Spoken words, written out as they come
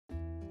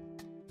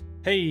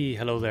Hey,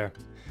 hello there.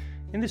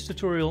 In this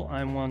tutorial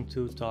I want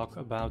to talk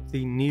about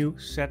the new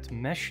set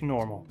mesh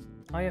normal.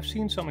 I have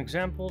seen some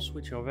examples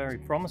which are very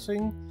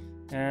promising,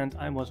 and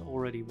I was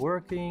already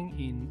working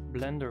in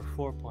Blender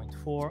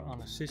 4.4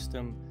 on a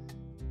system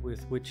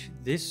with which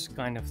this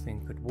kind of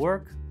thing could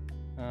work.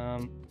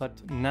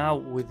 But now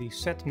with the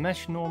set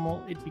mesh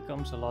normal it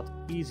becomes a lot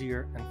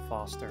easier and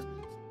faster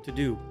to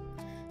do.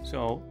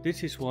 So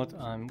this is what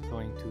I'm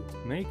going to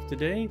make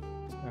today.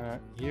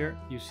 Here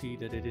you see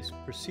that it is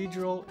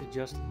procedural. It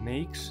just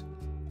makes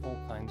all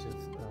kinds of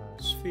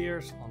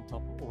spheres on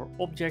top or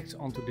objects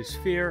onto the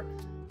sphere.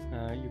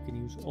 You can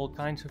use all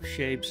kinds of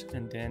shapes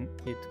and then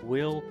it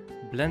will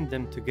blend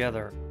them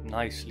together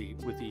nicely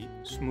with the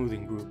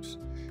smoothing groups.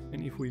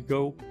 And if we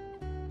go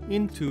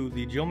into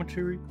the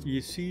geometry,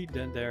 you see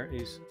that there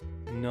is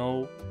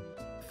no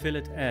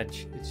fillet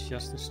edge. It's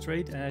just a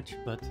straight edge,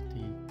 but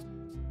the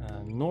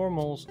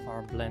normals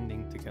are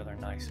blending together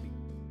nicely.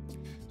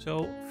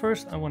 So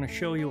first I want to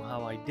show you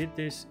how I did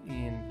this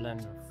in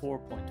Blender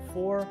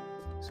 4.4.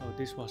 So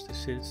this was the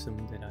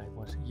system that I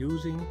was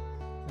using.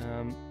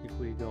 If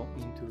we go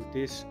into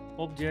this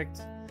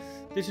object,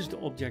 this is the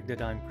object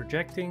that I'm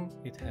projecting.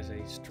 It has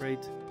a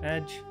straight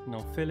edge, no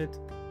fillet,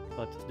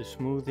 but the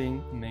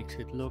smoothing makes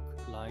it look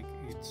like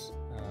it's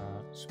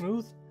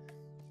smooth.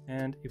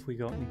 And if we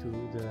go into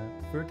the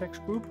vertex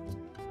group,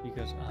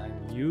 because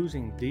I'm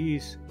using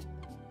these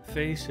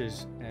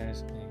faces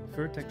as a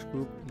vertex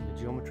group in the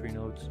geometry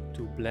nodes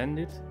to blend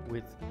it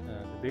with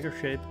the bigger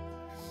shape.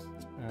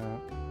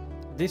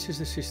 This is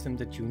a system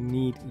that you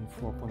need in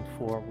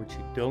 4.4, which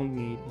you don't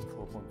need in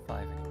 4.5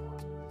 anymore.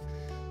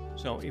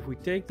 So if we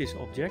take this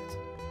object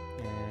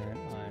and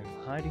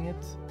I'm hiding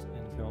it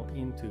and go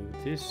into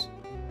this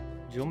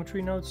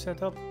geometry node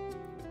setup,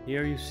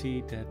 here you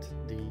see that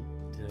the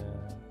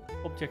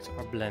objects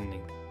are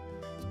blending.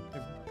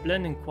 They're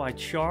blending quite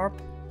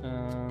sharp.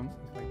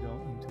 If I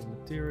go into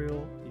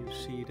material, you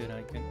see that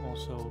I can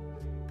also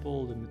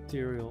pull the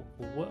material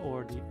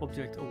or the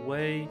object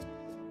away,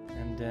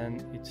 and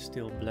then it's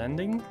still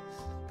blending.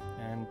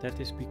 And that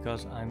is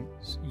because I'm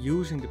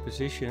using the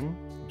position,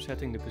 I'm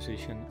setting the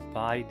position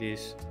by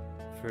this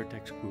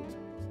vertex group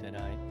that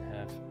I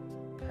have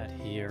had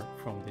here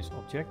from this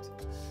object.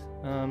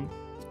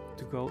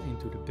 To go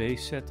into the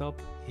base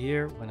setup,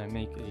 here when I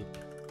make a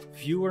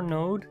viewer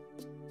node,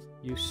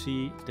 you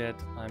see that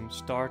I'm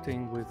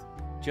starting with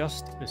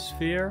just a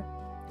sphere,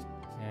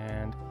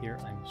 and here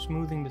I'm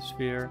smoothing the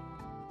sphere,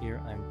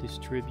 here I'm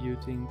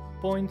distributing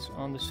points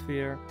on the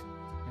sphere,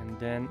 and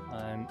then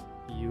I'm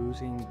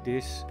using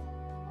this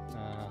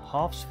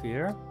half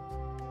sphere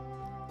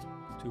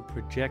to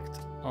project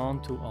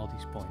onto all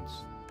these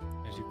points,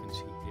 as you can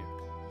see here.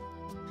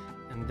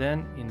 And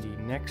then in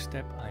the next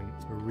step I'm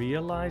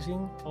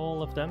realizing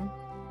all of them,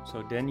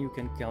 so then you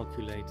can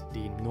calculate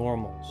the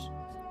normals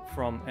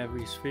from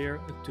every sphere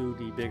to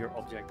the bigger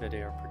object that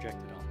they are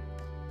projected on.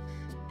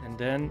 And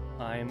then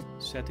I'm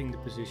setting the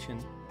position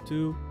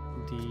to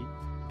the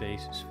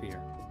base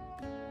sphere.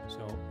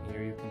 So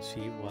here you can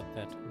see what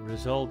that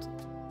result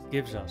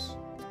gives us.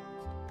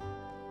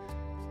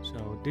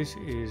 So this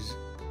is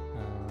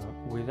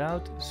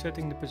without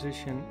setting the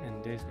position,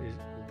 and this is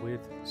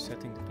with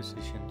setting the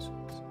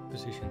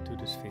position to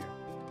the sphere.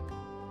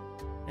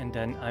 And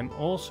then I'm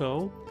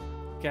also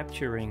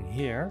capturing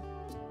here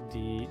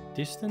the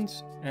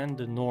distance and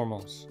the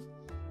normals.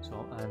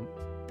 So I'm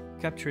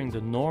capturing the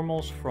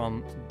normals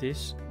from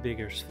this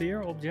bigger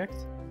sphere object,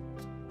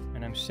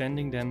 and I'm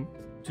sending them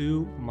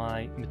to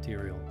my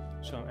material.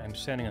 So I'm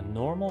sending a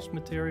normals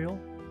material,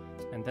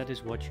 and that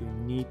is what you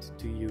need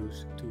to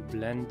use to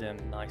blend them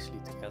nicely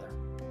together.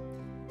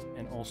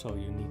 And also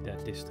you need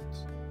that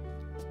distance.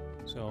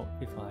 So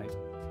if I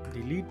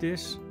delete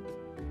this,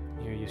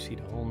 here you see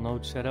the whole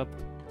node setup,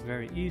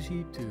 very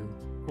easy to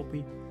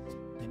copy.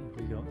 And if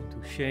we go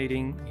into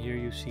shading, here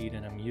you see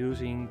that I'm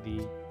using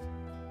the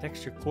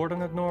texture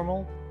coordinate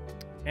normal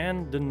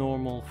and the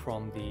normal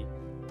from the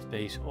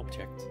base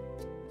object,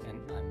 and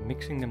I'm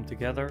mixing them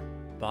together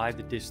by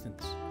the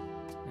distance,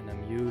 and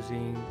I'm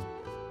using,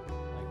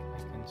 I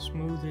can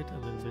smooth it a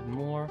little bit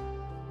more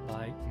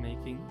by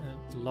making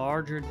a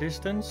larger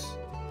distance.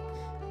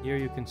 Here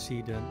you can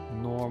see the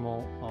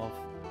normal of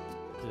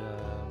the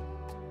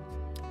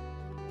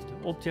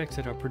objects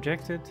that are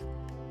projected,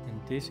 and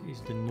this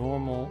is the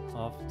normal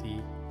of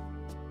the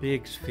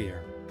big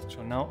sphere.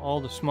 So now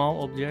all the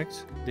small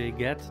objects, they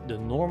get the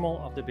normal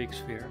of the big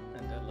sphere,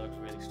 and that looks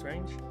really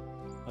strange.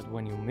 But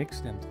when you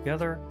mix them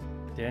together,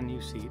 then you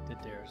see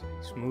that there's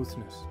a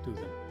smoothness to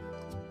them.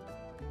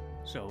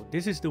 So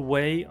this is the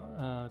way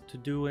to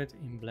do it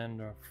in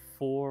Blender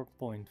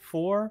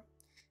 4.4.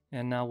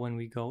 And now when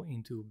we go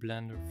into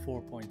Blender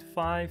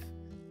 4.5,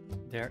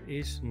 there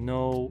is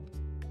no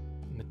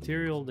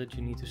material that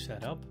you need to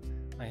set up.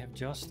 I have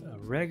just a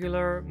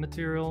regular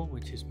material,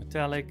 which is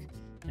metallic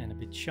and a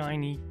bit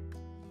shiny,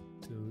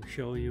 to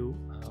show you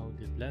how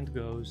the blend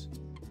goes.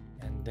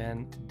 And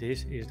then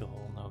this is the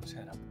whole node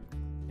setup.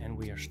 And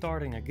we are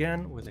starting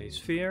again with a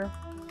sphere.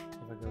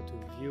 If I go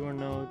to viewer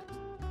node,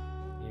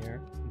 here,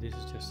 this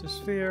is just a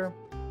sphere.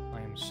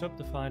 I am I'm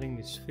subdividing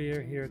the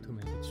sphere here to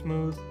make it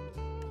smooth.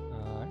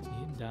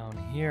 Down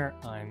here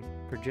I'm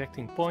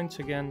projecting points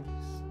again,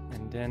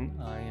 and then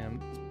I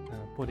am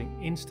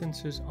putting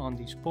instances on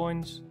these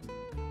points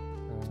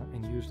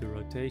and use the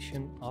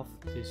rotation of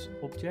this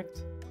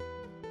object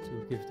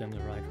to give them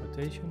the right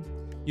rotation.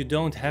 You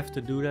don't have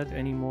to do that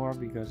anymore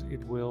because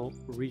it will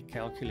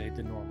recalculate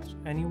the normals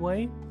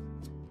anyway.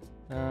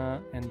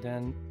 And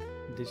then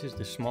this is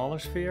the smaller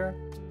sphere.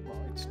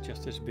 Well, it's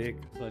just as big,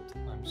 but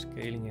I'm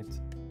scaling it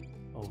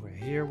over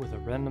here with a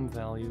random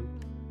value.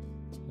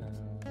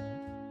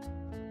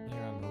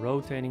 Here I'm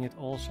rotating it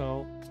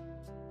also,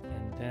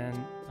 and then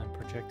I'm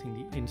projecting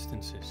the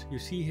instances. You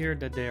see here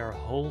that they are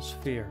whole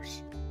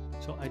spheres,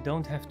 so I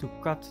don't have to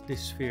cut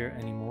this sphere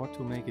anymore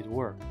to make it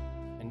work,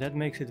 and that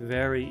makes it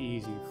very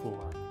easy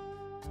for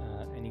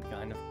any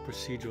kind of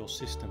procedural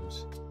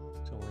systems.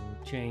 So when you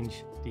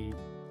change the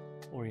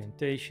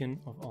orientation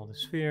of all the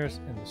spheres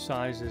and the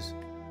sizes,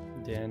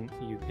 then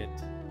you get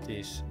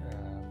this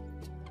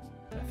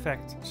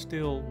effect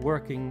still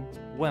working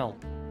well.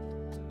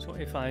 So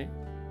if I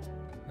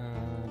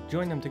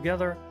join them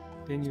together,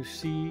 then you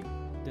see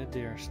that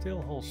they are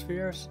still whole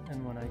spheres,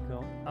 and when I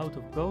go out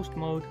of ghost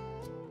mode,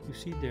 you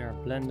see they are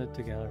blended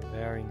together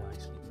very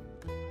nicely.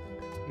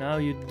 Now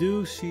you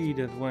do see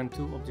that when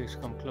two objects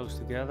come close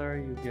together,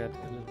 you get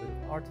a little bit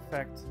of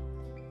artifact,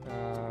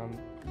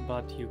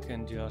 but you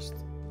can just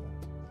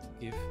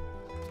give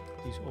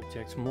these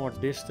objects more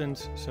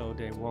distance so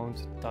they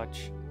won't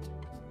touch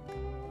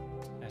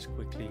as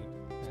quickly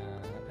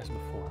as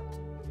before.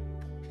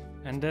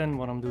 And then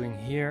what I'm doing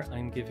here,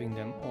 I'm giving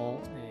them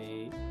all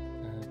a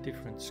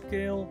different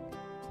scale,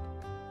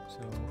 so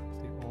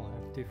they all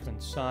have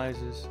different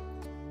sizes,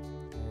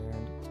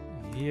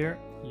 and here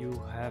you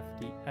have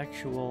the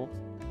actual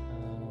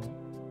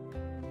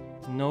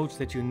nodes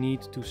that you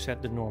need to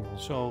set the normal.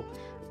 So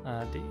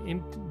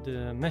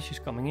the mesh is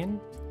coming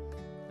in,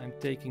 I'm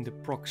taking the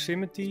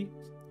proximity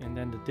and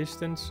then the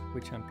distance,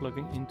 which I'm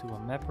plugging into a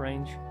map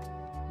range.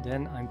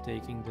 Then I'm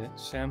taking the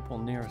sample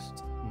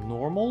nearest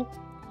normal,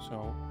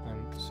 so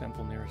I'm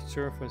sample nearest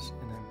surface,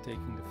 and I'm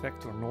taking the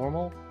vector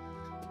normal,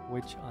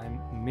 which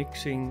I'm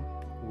mixing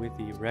with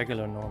the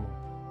regular normal.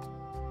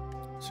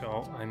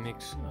 So I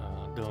mix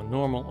the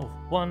normal of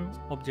one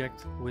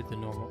object with the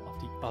normal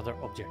of the other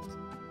object,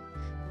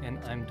 and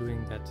I'm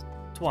doing that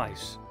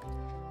twice.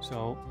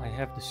 So I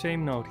have the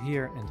same node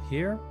here and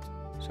here.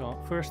 So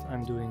first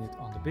I'm doing it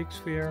on the big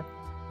sphere,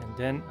 and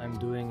then I'm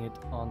doing it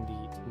on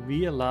the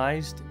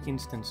realized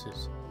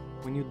instances.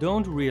 When you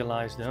don't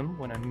realize them,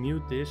 when I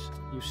mute this,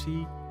 you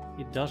see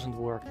it doesn't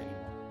work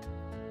anymore.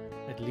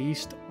 At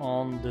least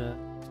on the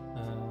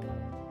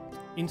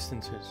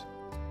instances,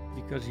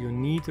 because you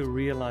need to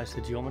realize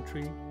the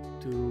geometry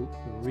to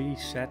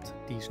reset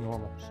these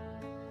normals.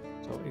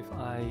 So if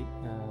I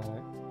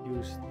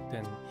use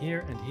then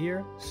here and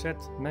here, set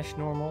mesh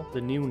normal,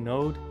 the new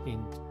node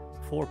in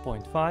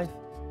 4.5,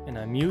 and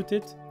I mute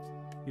it,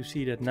 you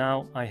see that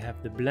now I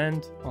have the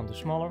blend on the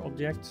smaller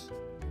objects,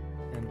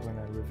 and when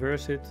I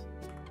reverse it,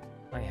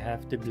 I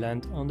have the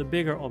blend on the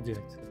bigger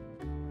object.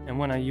 And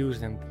when I use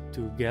them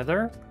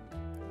together,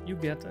 you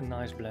get a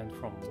nice blend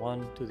from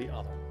one to the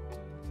other.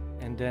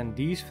 And then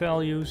these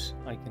values,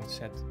 I can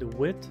set the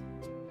width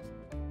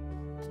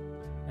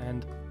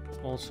and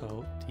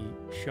also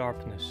the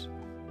sharpness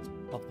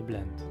of the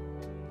blend.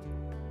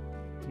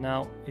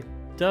 Now it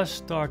does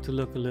start to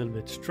look a little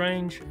bit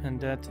strange, and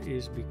that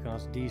is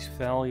because these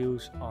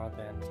values are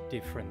then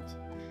different.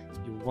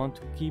 You want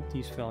to keep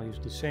these values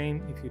the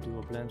same if you do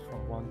a blend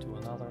from one to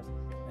another,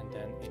 and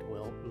then it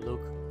will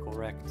look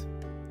correct.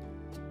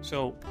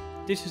 So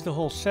this is the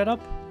whole setup,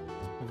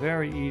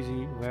 very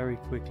easy, very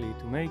quickly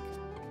to make,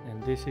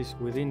 and this is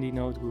within the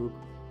node group.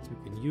 You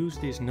can use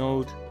this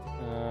node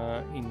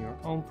in your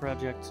own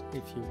project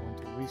if you want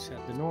to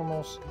reset the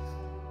normals.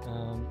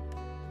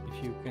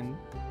 If you can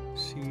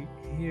see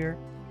here,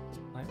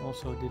 I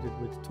also did it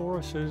with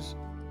toruses,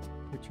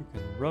 which you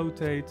can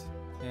rotate,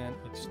 and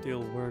it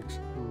still works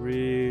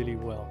really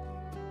well.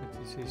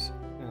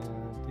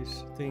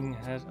 This thing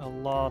has a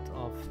lot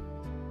of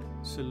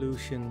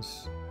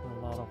solutions,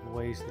 a lot of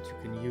ways that you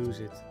can use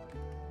it,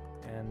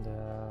 and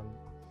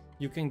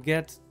you can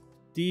get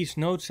these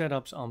node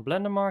setups on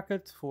Blender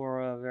Market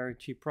for a very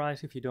cheap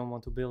price if you don't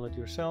want to build it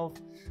yourself,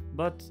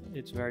 but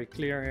it's very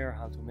clear here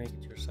how to make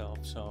it yourself.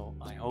 So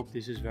I hope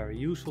this is very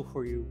useful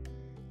for you,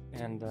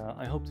 and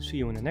I hope to see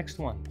you in the next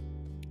one.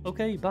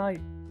 Okay,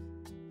 bye!